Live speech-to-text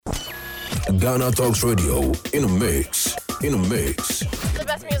Ghana Talks Radio in a mix. In a mix. The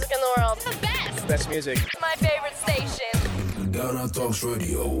best music in the world. The best. Best music. My favorite station. Ghana Talks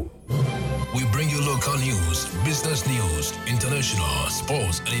Radio. We bring you local news, business news, international,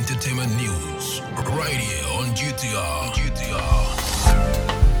 sports, and entertainment news. Right here on GTR.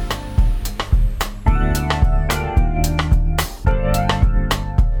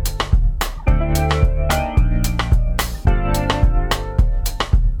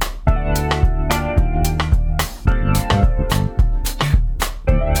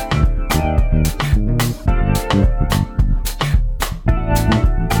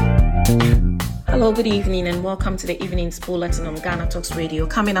 Hello, good evening, and welcome to the evening's bulletin on Ghana Talks Radio.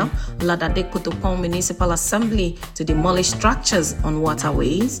 Coming up, Ladade Kotopong Municipal Assembly to demolish structures on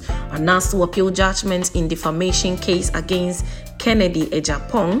waterways, announced to appeal judgment in defamation case against Kennedy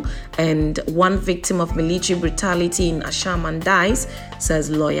Ejapong, and one victim of military brutality in Ashaman dies,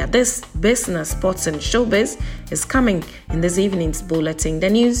 says lawyer. This business, sports, and showbiz is coming in this evening's bulletin. The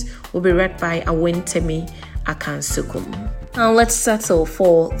news will be read by Awentemi Akansukum. Now let's settle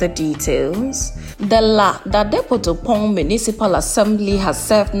for the details. The Kotopong Municipal Assembly has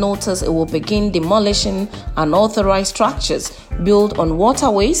served notice it will begin demolishing unauthorized structures built on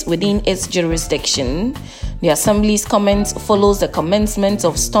waterways within its jurisdiction. The Assembly's comments follows the commencement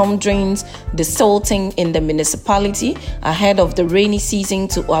of storm drains desalting in the municipality ahead of the rainy season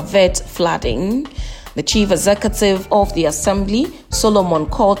to avert flooding. The chief executive of the Assembly, Solomon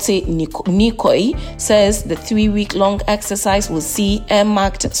Korte Nikoi, says the 3-week-long exercise will see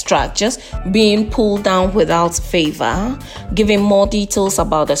air-marked structures being pulled down without favor. Giving more details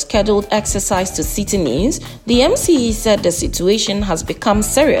about the scheduled exercise to City News, the MCE said the situation has become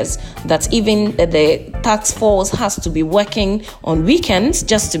serious, that even the task force has to be working on weekends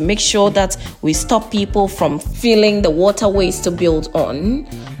just to make sure that we stop people from filling the waterways to build on.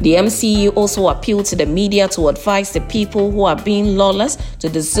 The MCE also appealed to the media to advise the people who are being lawless to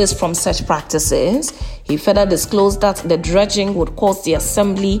desist from such practices. He further disclosed that the dredging would cost the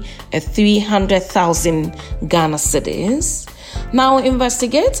Assembly 300,000 Ghana cedis. Now,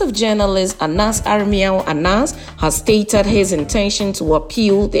 investigative journalist Anas Armiao Anas has stated his intention to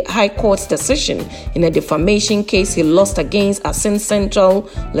appeal the High Court's decision in a defamation case he lost against Asin Central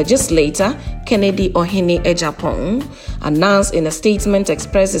legislator Kennedy Ohene Ejapong. Anas, in a statement,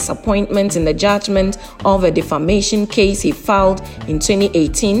 expressed disappointment in the judgment of a defamation case he filed in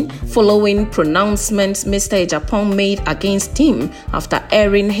 2018 following pronouncements Mr. Ejapong made against him after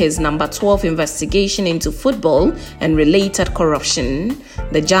airing his number 12 investigation into football and related corruption.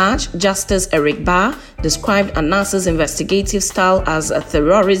 The judge, Justice Eric Barr, described Anas's investigative style as a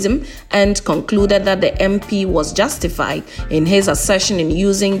terrorism and concluded that the MP was justified in his assertion in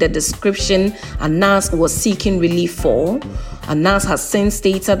using the description Anas was seeking relief for. Anas has since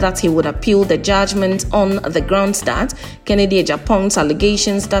stated that he would appeal the judgment on the grounds that Kennedy Ejapong's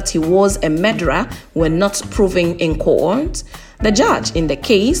allegations that he was a murderer were not proven in court. The judge in the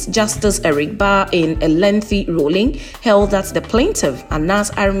case, Justice Eric Barr, in a lengthy ruling, held that the plaintiff,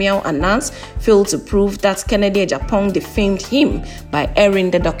 Anas Armiao Anas, failed to prove that Kennedy Ejapong defamed him by airing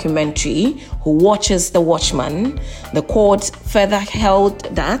the documentary Who Watches the Watchman. The court further held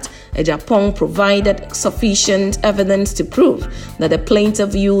that Ejapong provided sufficient evidence to prove that the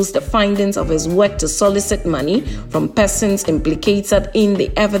plaintiff used the findings of his work to solicit money from persons implicated in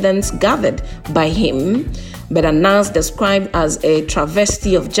the evidence gathered by him. But Anas described as a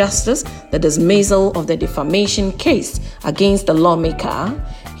travesty of justice the dismissal of the defamation case against the lawmaker.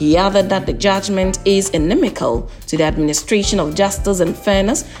 He added that the judgment is inimical to the administration of justice and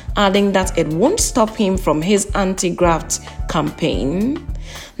fairness, adding that it won't stop him from his anti-graft campaign.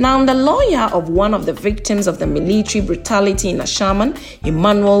 Now, the lawyer of one of the victims of the military brutality in Ashaman,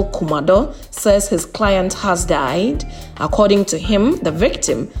 Emmanuel Kumado, says his client has died. According to him, the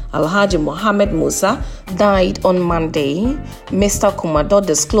victim, Alhaji Mohammed Musa, died on Monday. Mr. Kumado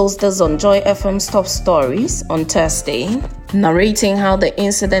disclosed this on Joy FM's Top Stories on Thursday. Narrating how the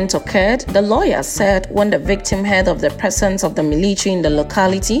incident occurred, the lawyer said when the victim heard of the presence of the military in the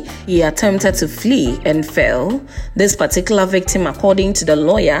locality, he attempted to flee and fell. This particular victim, according to the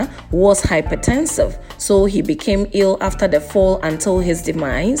lawyer, was hypertensive, so he became ill after the fall until his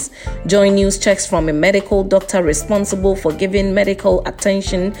demise. Joy News checks from a medical doctor responsible for giving medical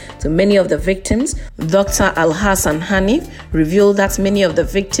attention to many of the victims, Dr. Al-Hassan Hanif, revealed that many of the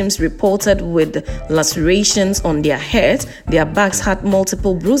victims reported with lacerations on their head. Their backs had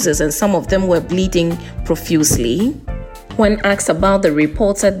multiple bruises and some of them were bleeding profusely. When asked about the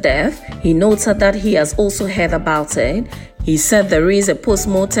reported death, he noted that he has also heard about it. He said there is a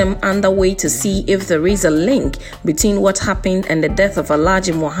post-mortem underway to see if there is a link between what happened and the death of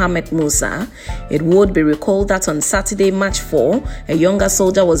Alhaji Mohammed Musa. It would be recalled that on Saturday, March 4, a younger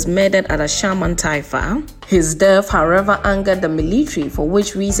soldier was murdered at Ashaman Taifa. His death, however, angered the military, for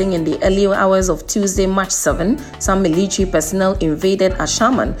which reason in the early hours of Tuesday, March 7, some military personnel invaded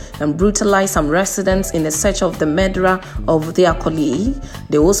Ashaman and brutalized some residents in the search of the murderer of their colleague.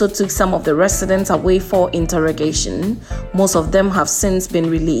 They also took some of the residents away for interrogation. Most of them have since been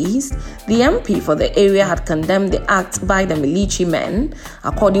released. The MP for the area had condemned the act by the military men.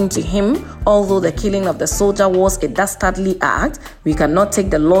 According to him, although the killing of the soldier was a dastardly act, we cannot take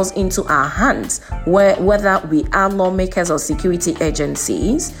the laws into our hands, whether we are lawmakers or security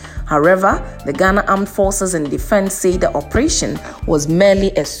agencies. However, the Ghana Armed Forces and Defense say the operation was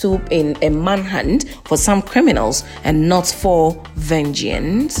merely a swoop in a manhunt for some criminals and not for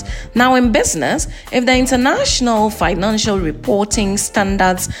vengeance. Now in business, if the International Financial Reporting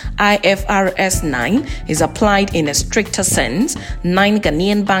Standards IFRS 9 is applied in a stricter sense, 9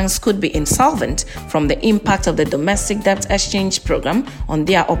 Ghanaian banks could be insolvent from the impact of the domestic debt exchange program on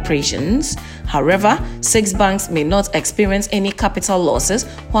their operations. However, 6 banks may not experience any capital losses,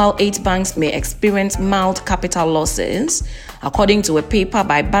 while 8 banks may experience mild capital losses. According to a paper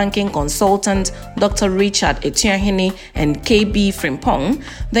by banking consultant Dr. Richard Etiahene and KB Frimpong,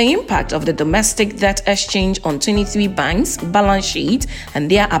 the impact of the domestic debt exchange on 23 banks' balance sheet and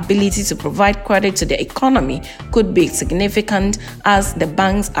their ability to provide credit to the economy could be significant, as the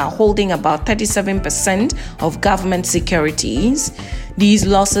banks are holding about 37% of government securities. These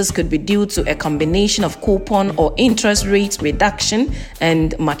losses could be due to a combination of coupon or interest rate reduction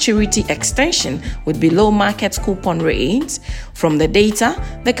and maturity extension with below market coupon rates. From the data,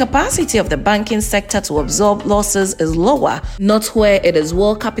 the capacity of the banking sector to absorb losses is lower, not where it is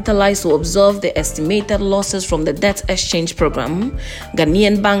well capitalized to absorb the estimated losses from the debt exchange program.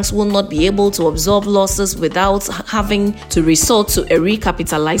 Ghanaian banks will not be able to absorb losses without having to resort to a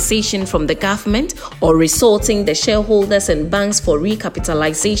recapitalization from the government or resorting the shareholders and banks for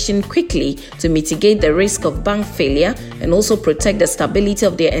recapitalization quickly to mitigate the risk of bank failure and also protect the stability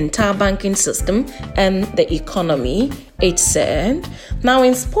of the entire banking system and the economy, it said. Now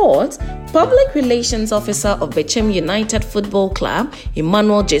in sport, Public Relations Officer of Bechem United Football Club,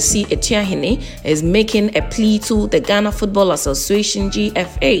 Emmanuel Jesse Etiahene, is making a plea to the Ghana Football Association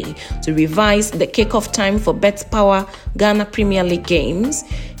GFA to revise the kickoff time for BetPower Ghana Premier League games.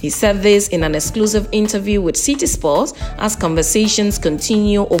 He said this in an exclusive interview with City Sports as conversations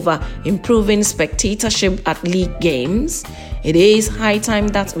continue over improving spectatorship at league games. It is high time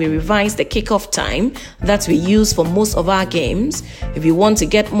that we revise the kickoff time that we use for most of our games. If you want to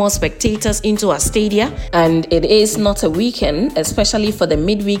get more spectators into our stadia, and it is not a weekend, especially for the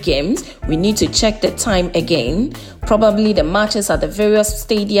midweek games, we need to check the time again. Probably the matches at the various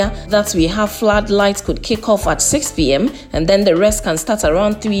stadia that we have floodlights could kick off at 6 p.m. and then the rest can start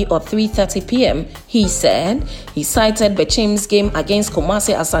around 3 or 3:30 p.m., he said. He cited Bechem's game against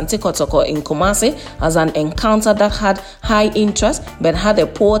Kumasi Asante Kotoko in Kumasi as an encounter that had high interest but had a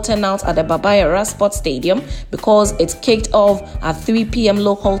poor turnout at the Babayara Sports Stadium because it kicked off at 3 p.m.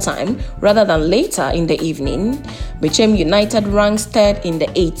 local time rather than later in the evening. Bechem United ranks third in the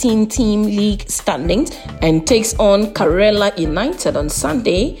 18-team league standings and takes on Karela United on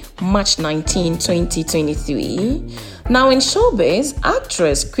Sunday, March 19, 2023. Now in showbiz,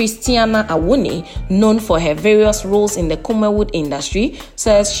 actress Christiana Awuni, known for her various roles in the Kumawood industry,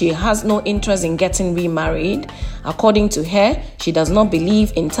 says she has no interest in getting remarried. According to her, she does not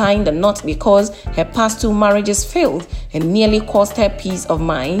believe in tying the knot because her past 2 marriages failed and nearly cost her peace of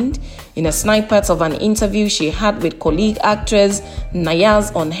mind. In a snippet of an interview she had with colleague actress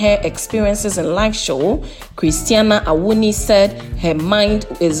Nayaz on her experiences in live show, Christiana Awuni said her mind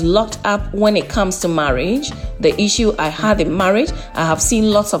is locked up when it comes to marriage. The issue I had in marriage, I have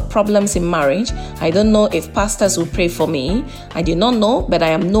seen lots of problems in marriage. I don't know if pastors will pray for me. I do not know, but I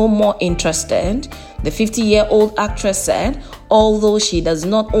am no more interested. The 50-year-old actress said, although she does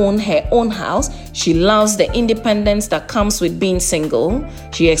not own her own house, she loves the independence that comes with being single.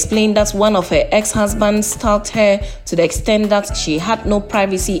 She explained that one of her ex-husbands stalked her to the extent that she had no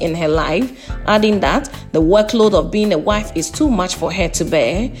privacy in her life, adding that the workload of being a wife is too much for her to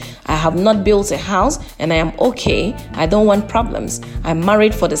bear. I have not built a house and I am okay. I don't want problems. I'm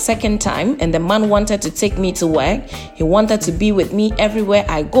married for the 2nd time and the man wanted to take me to work. He wanted to be with me everywhere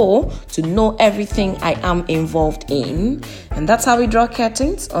I go, to know everything I am involved in. And that's how we draw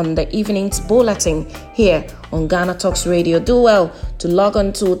curtains on the evening's bulletin here on Ghana Talks Radio. Do well to log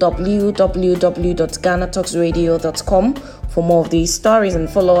on to www.GhanaTalksRadio.com for more of these stories, and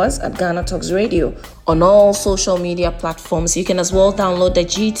follow us at Ghana Talks Radio on all social media platforms. You can as well download the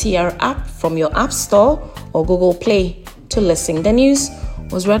GTR app from your App Store or Google Play to listen. The news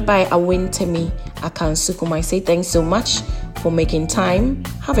was read by Awintemi Akansukum. I say thanks so much for making time.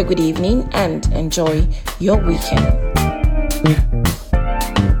 Have a good evening and enjoy your weekend. This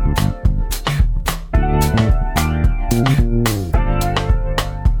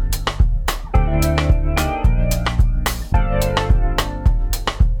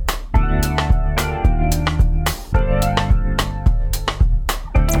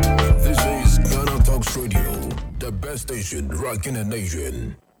is Ghana Talks Radio, the best station rocking the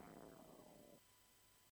nation.